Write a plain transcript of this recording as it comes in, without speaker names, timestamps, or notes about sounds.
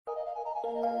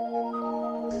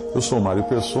Eu sou Mário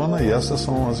Persona e essas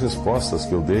são as respostas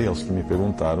que eu dei aos que me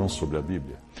perguntaram sobre a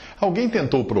Bíblia. Alguém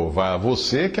tentou provar a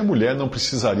você que a mulher não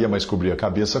precisaria mais cobrir a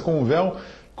cabeça com um véu,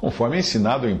 conforme é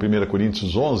ensinado em 1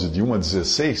 Coríntios 11, de 1 a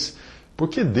 16,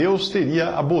 porque Deus teria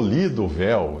abolido o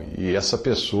véu, e essa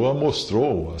pessoa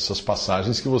mostrou essas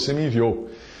passagens que você me enviou.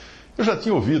 Eu já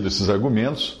tinha ouvido esses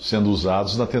argumentos sendo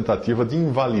usados na tentativa de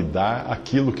invalidar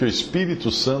aquilo que o Espírito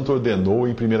Santo ordenou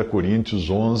em 1 Coríntios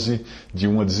 11, de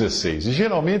 1 a 16. E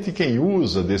geralmente quem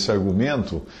usa desse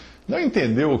argumento não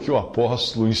entendeu o que o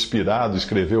apóstolo inspirado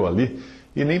escreveu ali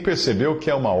e nem percebeu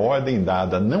que é uma ordem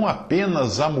dada não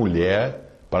apenas à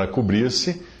mulher para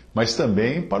cobrir-se, mas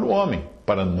também para o homem,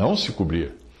 para não se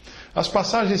cobrir. As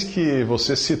passagens que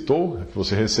você citou, que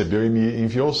você recebeu e me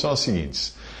enviou, são as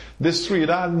seguintes: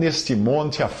 destruirá neste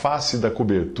monte a face da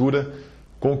cobertura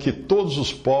com que todos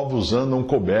os povos andam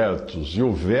cobertos, e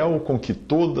o véu com que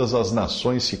todas as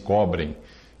nações se cobrem.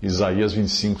 Isaías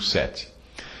 25, 7.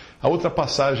 A outra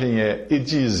passagem é: e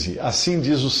dize, assim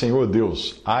diz o Senhor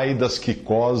Deus, ai das que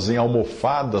cosem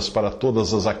almofadas para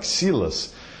todas as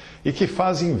axilas, e que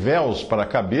fazem véus para a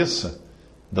cabeça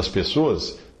das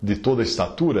pessoas de toda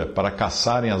estatura, para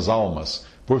caçarem as almas.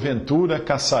 Porventura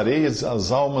caçareis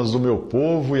as almas do meu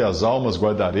povo, e as almas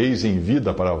guardareis em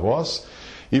vida para vós?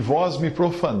 E vós me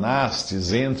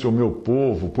profanastes entre o meu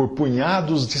povo por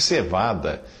punhados de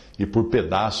cevada e por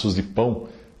pedaços de pão,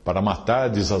 para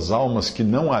matardes as almas que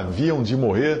não haviam de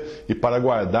morrer, e para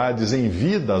guardardes em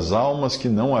vida as almas que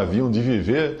não haviam de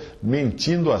viver,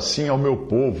 mentindo assim ao meu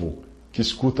povo, que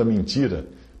escuta mentira.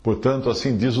 Portanto,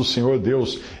 assim diz o Senhor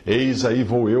Deus: eis aí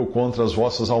vou eu contra as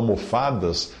vossas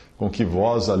almofadas, com que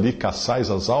vós ali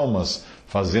caçais as almas,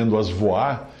 fazendo-as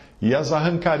voar, e as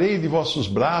arrancarei de vossos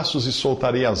braços, e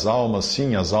soltarei as almas,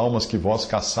 sim, as almas que vós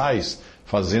caçais,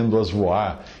 fazendo-as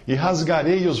voar, e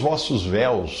rasgarei os vossos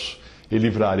véus, e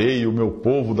livrarei o meu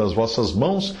povo das vossas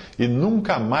mãos, e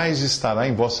nunca mais estará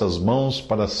em vossas mãos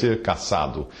para ser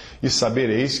caçado. E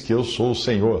sabereis que eu sou o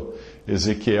Senhor.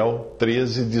 Ezequiel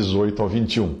 13, 18 ao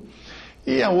 21.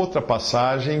 E a outra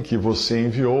passagem que você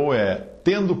enviou é: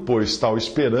 tendo, pois, tal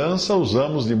esperança,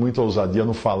 usamos de muita ousadia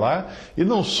no falar, e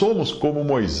não somos como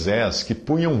Moisés, que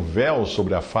punha um véu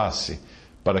sobre a face,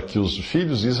 para que os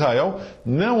filhos de Israel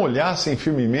não olhassem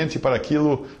firmemente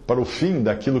para o fim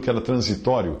daquilo que era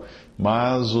transitório,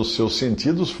 mas os seus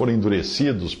sentidos foram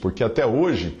endurecidos, porque até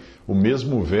hoje o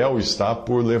mesmo véu está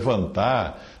por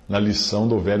levantar na lição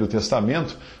do Velho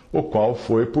Testamento, o qual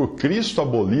foi por Cristo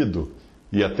abolido.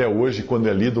 E até hoje, quando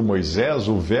é lido Moisés,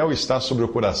 o véu está sobre o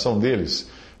coração deles.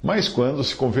 Mas quando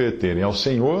se converterem ao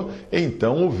Senhor,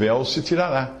 então o véu se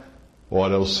tirará.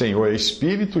 Ora, o Senhor é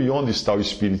Espírito, e onde está o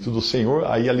Espírito do Senhor,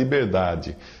 aí a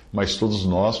liberdade. Mas todos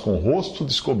nós, com o rosto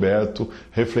descoberto,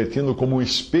 refletindo como um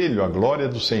espelho a glória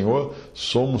do Senhor,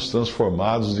 somos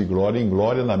transformados de glória em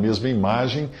glória na mesma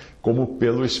imagem, como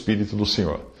pelo Espírito do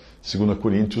Senhor. 2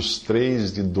 Coríntios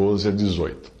 3, de 12 a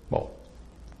 18. Bom,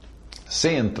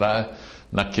 sem entrar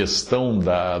na questão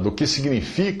do que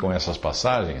significam essas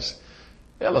passagens,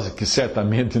 elas que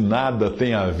certamente nada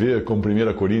têm a ver com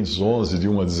 1 Coríntios 11, de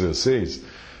 1 a 16,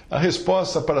 a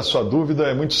resposta para a sua dúvida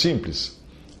é muito simples.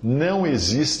 Não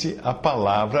existe a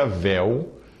palavra véu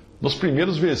nos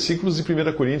primeiros versículos de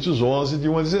 1 Coríntios 11, de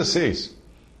 1 a 16.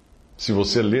 Se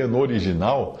você ler no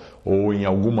original, ou em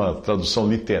alguma tradução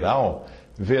literal,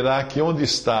 verá que onde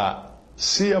está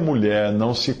 "se a mulher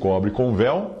não se cobre com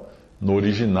véu", no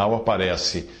original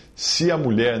aparece "se a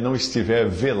mulher não estiver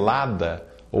velada",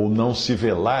 ou "não se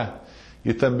velar",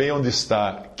 e também onde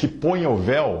está "que ponha o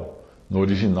véu", no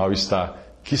original está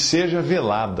 "que seja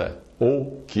velada",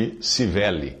 ou "que se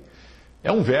vele".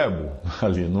 É um verbo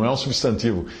ali, não é um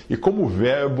substantivo. E como o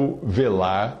verbo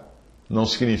velar não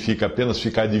significa apenas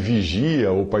ficar de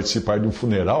vigia ou participar de um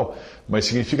funeral, mas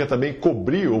significa também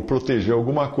cobrir ou proteger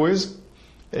alguma coisa,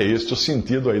 é este o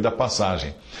sentido aí da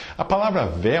passagem. A palavra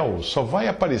véu só vai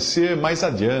aparecer mais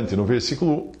adiante, no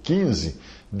versículo 15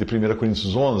 de 1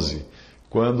 Coríntios 11,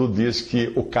 quando diz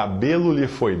que o cabelo lhe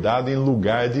foi dado em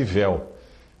lugar de véu.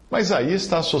 Mas aí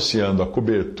está associando a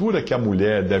cobertura que a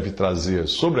mulher deve trazer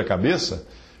sobre a cabeça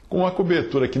com a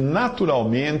cobertura que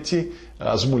naturalmente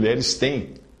as mulheres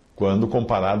têm, quando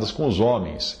comparadas com os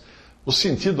homens. O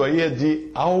sentido aí é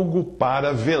de algo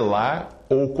para velar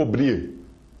ou cobrir.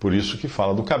 Por isso que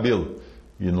fala do cabelo.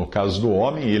 E no caso do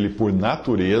homem, ele por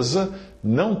natureza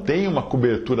não tem uma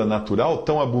cobertura natural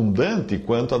tão abundante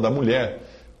quanto a da mulher,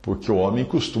 porque o homem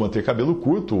costuma ter cabelo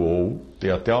curto ou tem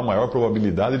até uma maior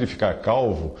probabilidade de ficar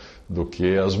calvo do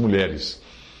que as mulheres.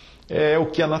 É o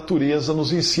que a natureza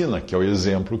nos ensina, que é o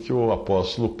exemplo que o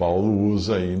apóstolo Paulo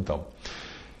usa aí então.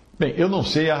 Bem, eu não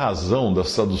sei a razão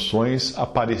das traduções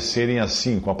aparecerem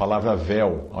assim, com a palavra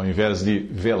véu, ao invés de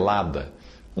velada.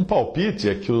 Um palpite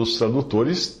é que os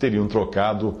tradutores teriam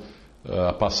trocado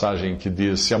a passagem que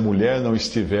diz: se a mulher não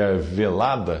estiver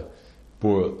velada,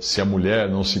 por se a mulher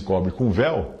não se cobre com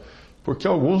véu, porque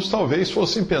alguns talvez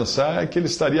fossem pensar que ele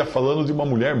estaria falando de uma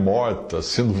mulher morta,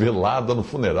 sendo velada no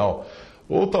funeral.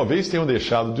 Ou talvez tenham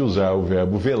deixado de usar o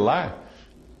verbo velar,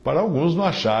 para alguns não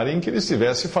acharem que ele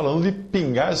estivesse falando de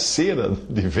pingar cera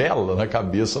de vela na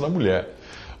cabeça da mulher.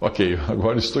 Ok,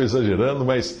 agora estou exagerando,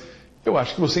 mas eu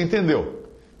acho que você entendeu.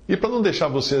 E para não deixar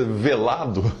você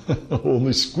velado ou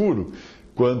no escuro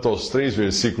quanto aos 3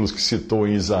 versículos que citou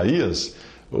em Isaías,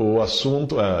 o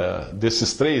assunto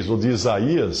desses 3, ou de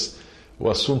Isaías, o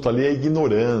assunto ali é a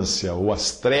ignorância, ou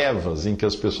as trevas em que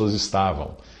as pessoas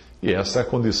estavam. E essa é a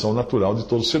condição natural de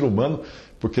todo ser humano,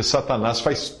 porque Satanás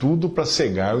faz tudo para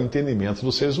cegar o entendimento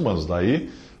dos seres humanos. Daí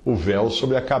o véu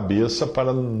sobre a cabeça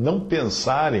para não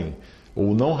pensarem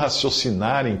ou não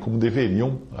raciocinarem como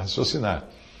deveriam raciocinar.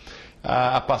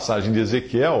 A passagem de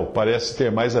Ezequiel parece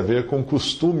ter mais a ver com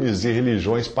costumes e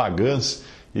religiões pagãs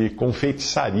e com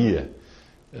feitiçaria.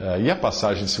 E a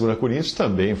passagem de 2 Coríntios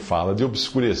também fala de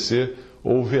obscurecer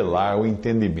ou velar o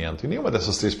entendimento. E nenhuma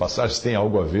dessas 3 passagens tem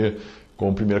algo a ver com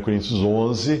 1 Coríntios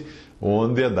 11,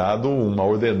 onde é dado uma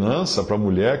ordenança para a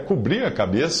mulher cobrir a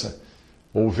cabeça,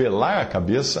 ou velar a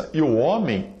cabeça, e o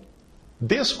homem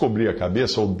descobrir a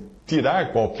cabeça, ou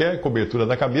tirar qualquer cobertura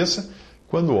da cabeça,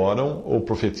 quando oram ou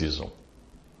profetizam.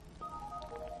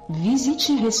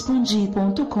 Visite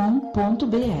respondi.com.br.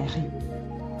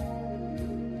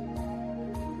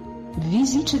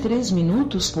 Visite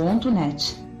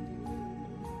 3minutos.net.